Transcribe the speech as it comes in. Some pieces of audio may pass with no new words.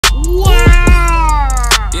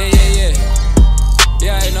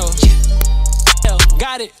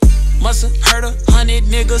got it. Musta heard 100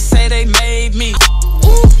 niggas say they made me.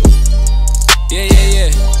 Ooh. Yeah, yeah,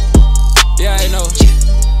 yeah. Yeah, I know.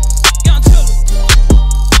 Young Tiller.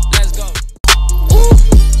 Let's go. Ooh.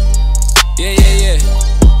 Yeah, yeah, yeah.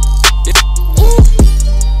 Yeah. Ooh.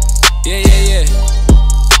 Yeah, yeah, yeah.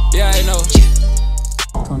 Yeah, I know.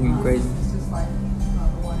 Talking crazy.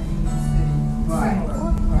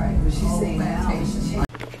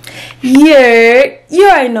 Yeah, you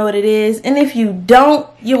already know what it is, and if you don't,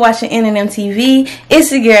 you're watching NEVER.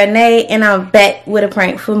 It's your girl Nae, and I'm back with a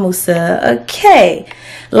prank for Musa. Okay,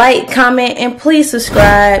 like, comment, and please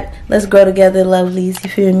subscribe. Let's grow together, lovelies. You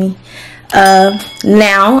feel me?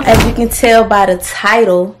 Now, as you can tell by the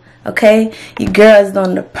title, okay, your girl is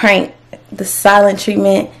doing the prank, the silent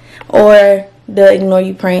treatment, or the ignore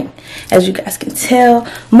you prank. As you guys can tell,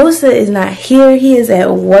 Musa is not here. He is at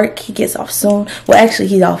work. He gets off soon. Well, actually,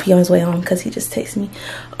 he's off. He's on his way home because he just texted me.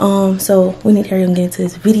 So we need to hurry and get into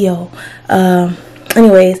this video.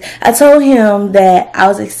 Anyways, I told him that I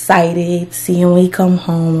was excited to see him when he come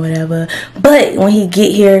home, whatever. But when he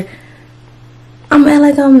get here, I'm acting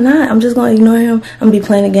like I'm not. I'm just gonna ignore him. I'm gonna be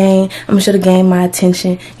playing the game. I'm gonna show the game my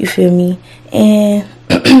attention. You feel me? And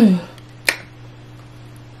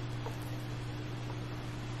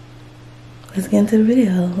let's get into the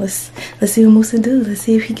video. Let's see what Musa do. Let's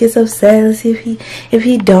see if he gets upset. Let's see if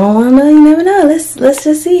he don't. I know, you never know. Let's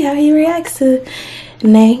just see how he reacts to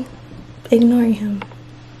Nae ignoring him.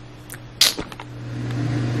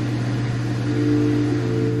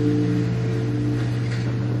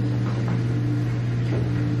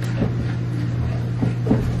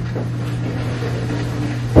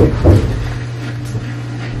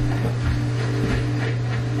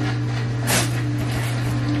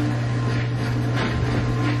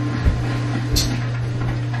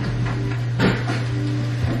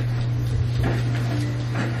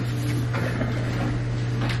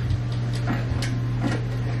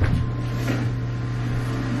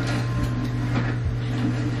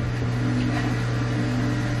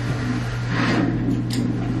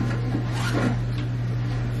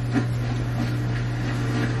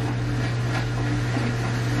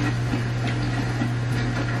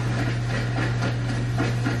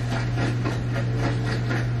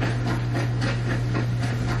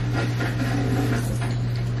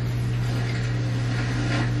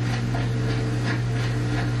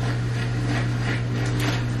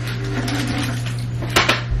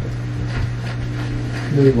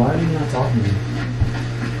 Dude, why are you not talking to me?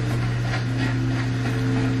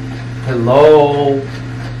 Hello?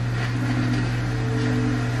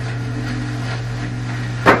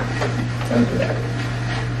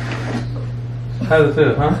 How's it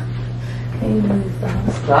feel, huh?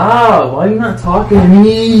 Stop! Why are you not talking to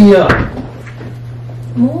me?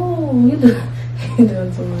 Oh, you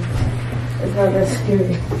doing too much. It's not that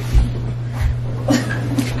scary.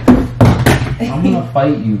 I'm gonna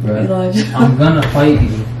fight you, bro. I'm gonna fight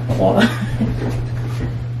you.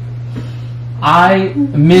 I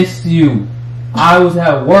missed you. I was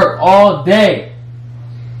at work all day.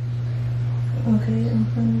 Okay, I'm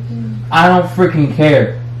fine with you. I don't freaking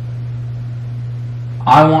care.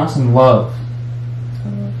 I want some love.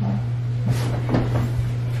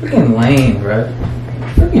 Freaking lame, bro.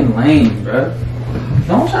 Freaking lame, bro.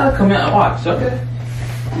 Don't try to come out and watch, okay?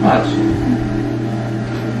 Watch.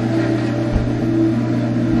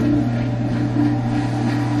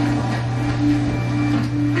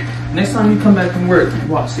 Next time you come back from work,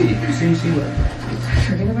 watch, see what.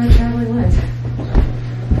 Forget about traveling once.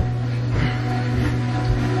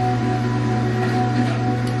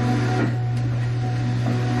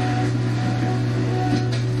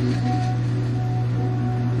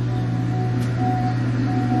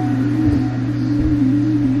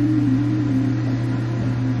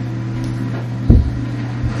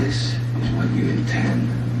 This is what you intend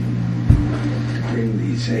to bring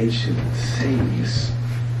these ancient things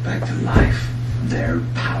back to life. Their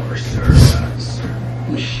power serves us.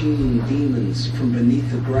 Machine demons from beneath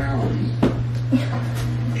the ground.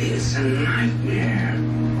 It's a nightmare.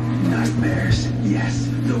 Nightmares, yes,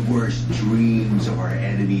 the worst dreams of our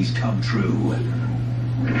enemies come true.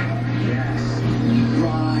 Yes,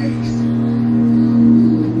 rise.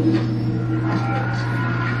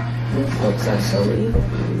 This looks like so evil.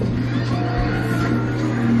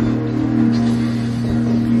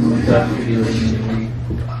 That feeling.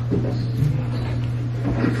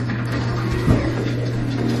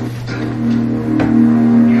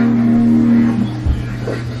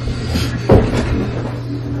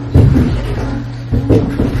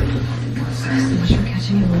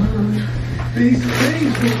 These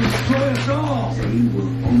things will destroy us all. They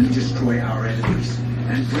will only destroy our enemies.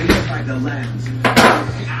 and bring it by the lens.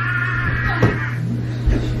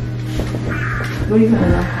 What are you gonna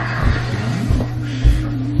know?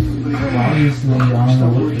 Obviously, I don't know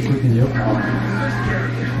what the quick is your problem.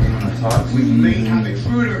 We may have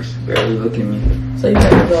intruders. Barely look at me. So you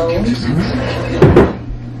gotta go.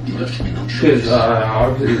 Because,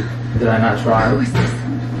 obviously, did I not try?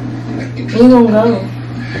 You gonna go.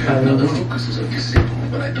 I don't know.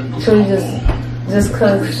 So you just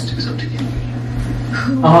cause.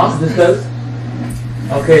 Just cause?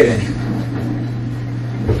 Okay then.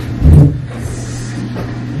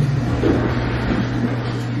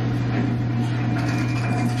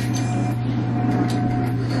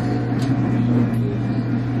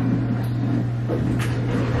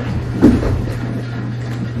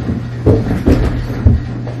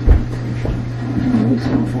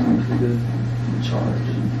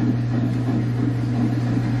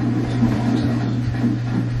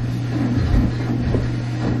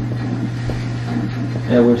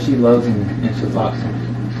 Yeah, where she loves me and she talks to me.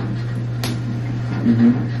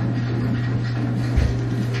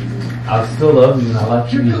 I still love you and I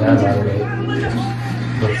like you that, by the way.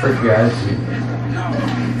 But frick your attitude.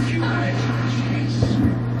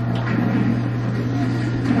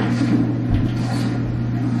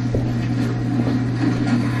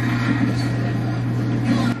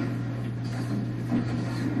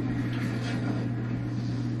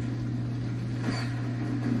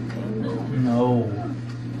 No.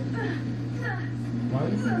 Why are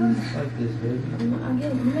you doing this like this, baby? I'm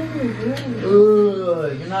getting married,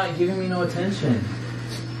 You're not giving me no attention.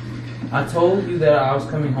 I told you that I was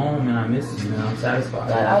coming home and I missed you and I'm satisfied.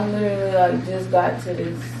 Like, I literally just got to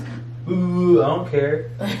this. Ooh, I don't care.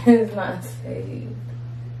 It's not safe.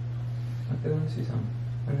 Okay, let me see something.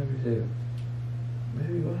 I never did.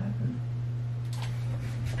 Baby, what happened?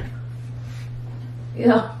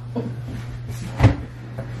 Yeah.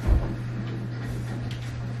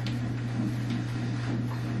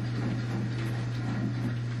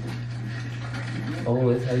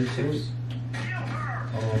 Oh, that's how you shoot.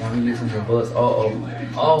 Oh, I'm using the bullets.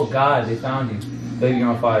 Oh, God, they found you. Baby, you're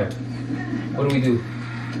on fire. What do we do?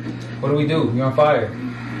 What do we do? You're on fire.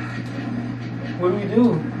 What do we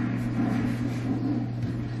do?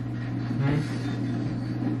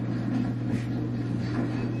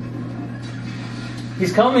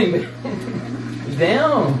 He's coming.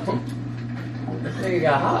 Damn. This nigga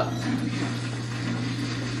got hopped.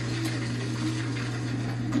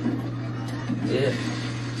 Yeah.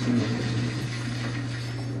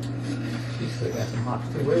 He still got some hops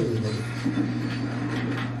too. Where is this nigga?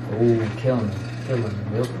 Oh, killing him. Killing him.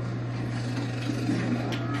 Yep.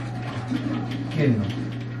 Getting him.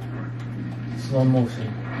 Slow motion.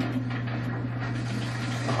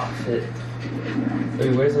 Oh, shit.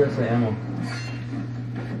 Wait, where's the rest of the ammo?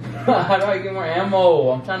 How do I get more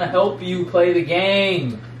ammo? I'm trying to help you play the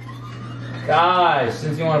game. Gosh,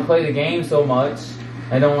 since you want to play the game so much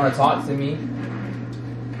and don't want to talk to me.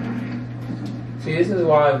 See, this is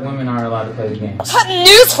why women aren't allowed to play the game.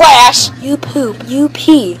 Newsflash! You poop, you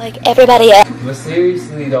pee, like everybody else. But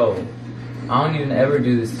seriously though, I don't even ever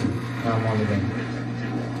do this to you when I'm on the game.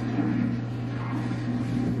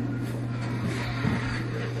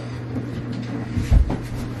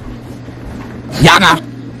 Yana!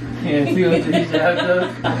 Yeah, see what this jab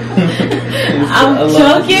does? I'm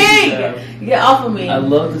choking! Get off of me. I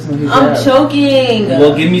love this one. I'm choking.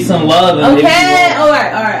 Well, give me some love. And Okay,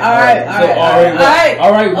 alright.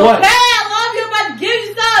 Alright, what? Okay, I love you, but give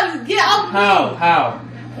you some. Get off of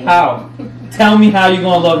me. How? Tell me how you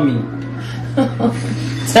gonna love me.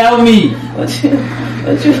 Tell me. What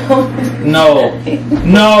you want me to No.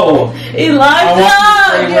 No. Elijah!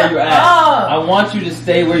 I want you to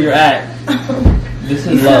stay where you're at. This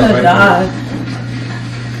is love right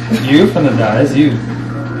here. You're finna die. It's you.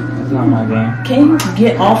 It's not my game. Can you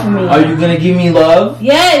get off of me? Are you gonna give me love?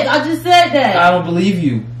 Yes, I just said that. I don't believe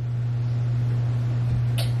you.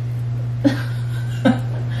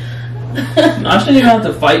 I shouldn't even have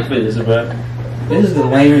to fight for this, bro. This is the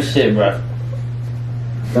lamest shit, bro.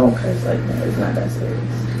 Don't curse like that. It's not that serious.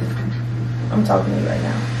 I'm talking to you right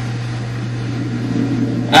now.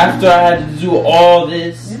 After I had to do all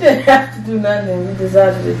this. You didn't have to do nothing. You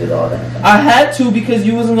decided to do all that. I had to because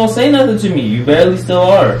you wasn't gonna say nothing to me. You barely still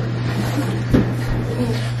are.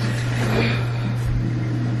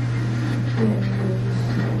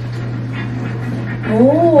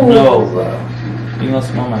 Ooh. No, bro. You gonna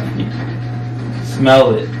smell my feet.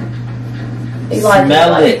 Smell it.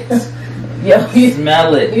 Smell it. Yo,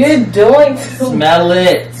 smell it. You're doing too Smell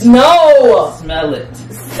it. No. Smell it.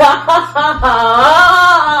 Stop.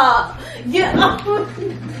 Get off.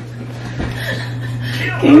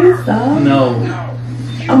 Can you stop? No.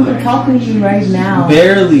 I'm talking to you right now.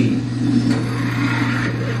 Barely.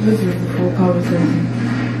 This is a full conversation.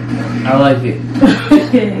 I like it.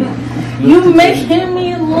 You making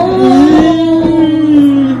me alone.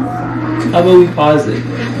 How about we pause it?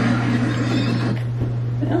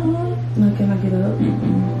 No, can I get up?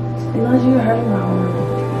 Elijah, you're hurting my arm.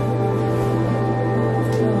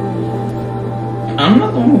 I'm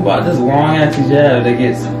not gonna about this long ass hijab that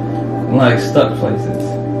gets like stuck places.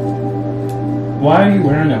 Why are you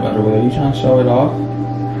wearing that, by the way? Are you trying to show it off?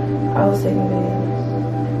 I was taking videos.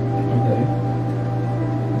 Okay.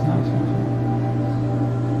 That's not expensive.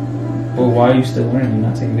 But why are you still wearing it? You're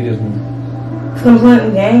not taking videos anymore. Cause I'm playing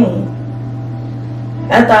the game.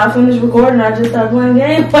 After I finished recording, I just started playing the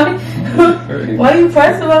game. Why you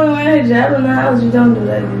pressing about me wearing a hijab in the house? You don't do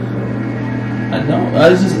that usually. I don't.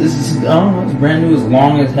 It's just, I don't know. It's brand new. It's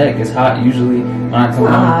long as heck. It's hot usually when I come home.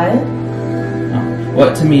 Hot. No.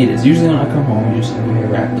 Well, to me it is. Usually when I come home, you just have your hair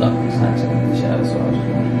wrapped up. It's not taking the shadow, so I was just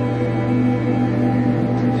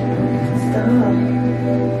Stop.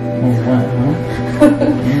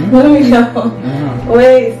 Let me go. No.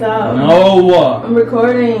 Wait, stop. No. I'm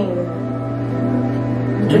recording.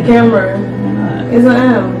 The camera. You're not. It's an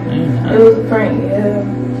M. You're not. It was a prank, yeah.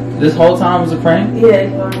 This whole time was a prank? Yeah,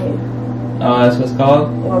 ignore me. Oh, that's what it's called?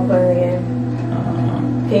 While playing the game.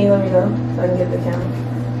 Can you let me go so I can get the camera?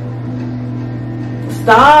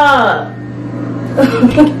 Stop!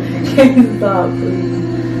 Can you stop,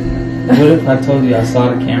 please? What if I told you I saw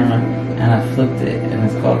the camera and I flipped it and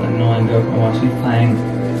it's called Annoying Girlfriend while she's playing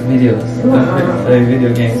videos? Playing video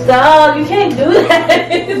games. Stop! You can't do that!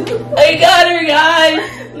 I got her, guys!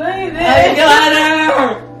 No, you didn't. I got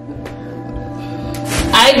her!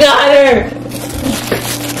 I got her!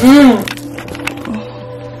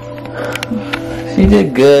 She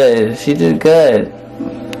did good. She did good.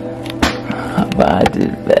 But I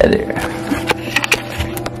did better.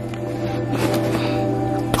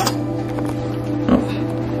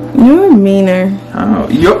 You're meaner.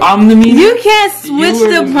 Oh, I'm the media. You can't switch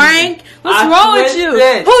the prank. What's wrong with you?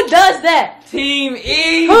 It. Who does that? Team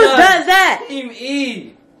E. Who does that? Team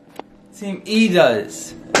E. Team E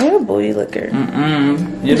does. You're a booty licker.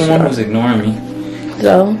 You're the one who's ignoring me.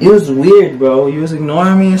 So? It was weird, bro. You was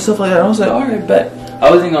ignoring me and stuff like that. I was like, alright, bet. I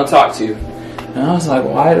wasn't gonna talk to you. And I was like,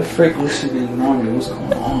 why the frick would she be ignoring me? What's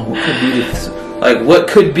going on? What could be this? Like, what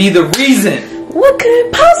could be the reason? What could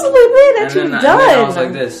it possibly be that you've done? And then I was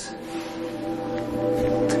like this.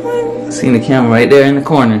 Seen the camera right there in the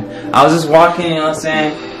corner. I was just walking, you know what I'm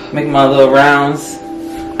saying? Making my little rounds.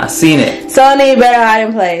 I seen it. So I need better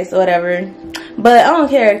hiding place or whatever. But I don't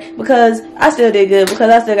care because I still did good because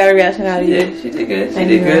I still got a reaction out of you. Yeah, she did good. She Thank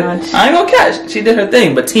did you good. very much. I ain't gonna catch. She did her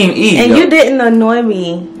thing, but Team E. And you didn't annoy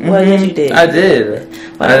me. Well, yes, you did. I did.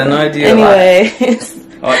 I had no idea. Anyways.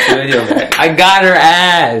 Watch the video back. I got her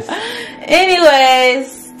ass.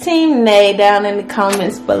 Anyways, Team Nae down in the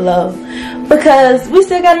comments below because we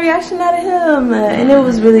still got a reaction out of him and it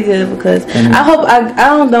was really good because I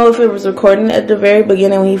don't know if it was recording at the very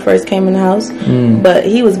beginning when he first came in the house, but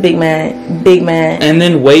he was big man. And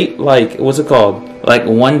then wait, like, what's it called? Like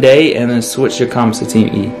 1 day and then switch your comments to Team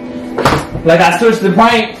E. Like I switched the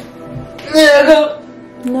prank.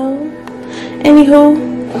 No. Anywho,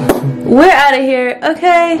 we're out of here.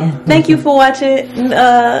 Okay. Thank you for watching.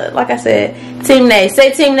 Like I said, Team Nae.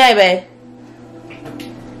 Say Team Nae, babe.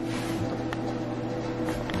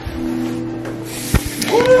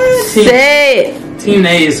 Say it. Team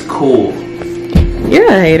A is cool. You're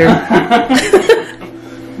a hater.